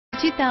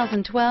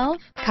2012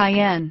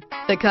 Cayenne.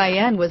 The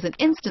Cayenne was an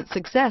instant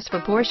success for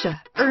Porsche,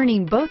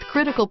 earning both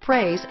critical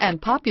praise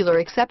and popular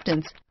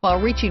acceptance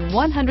while reaching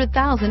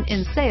 100,000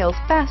 in sales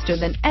faster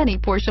than any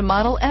Porsche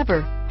model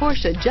ever.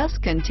 Porsche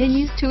just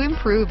continues to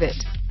improve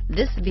it.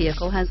 This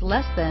vehicle has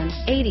less than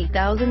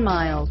 80,000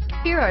 miles.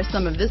 Here are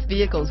some of this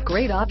vehicle's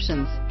great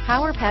options: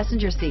 power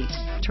passenger seat,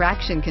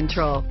 traction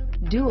control,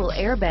 dual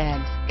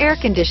airbags, air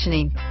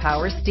conditioning,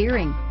 power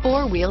steering,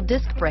 four-wheel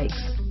disc brakes,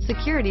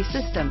 security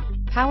system,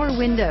 power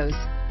windows,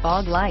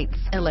 fog lights,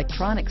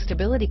 electronic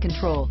stability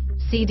control,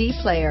 CD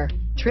player,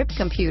 trip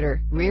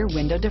computer, rear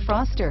window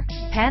defroster,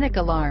 panic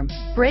alarm,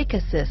 brake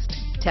assist,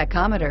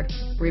 tachometer,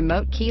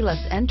 remote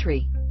keyless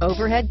entry,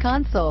 overhead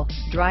console,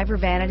 driver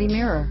vanity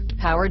mirror,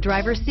 power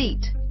driver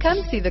seat. Come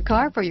see the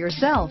car for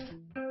yourself.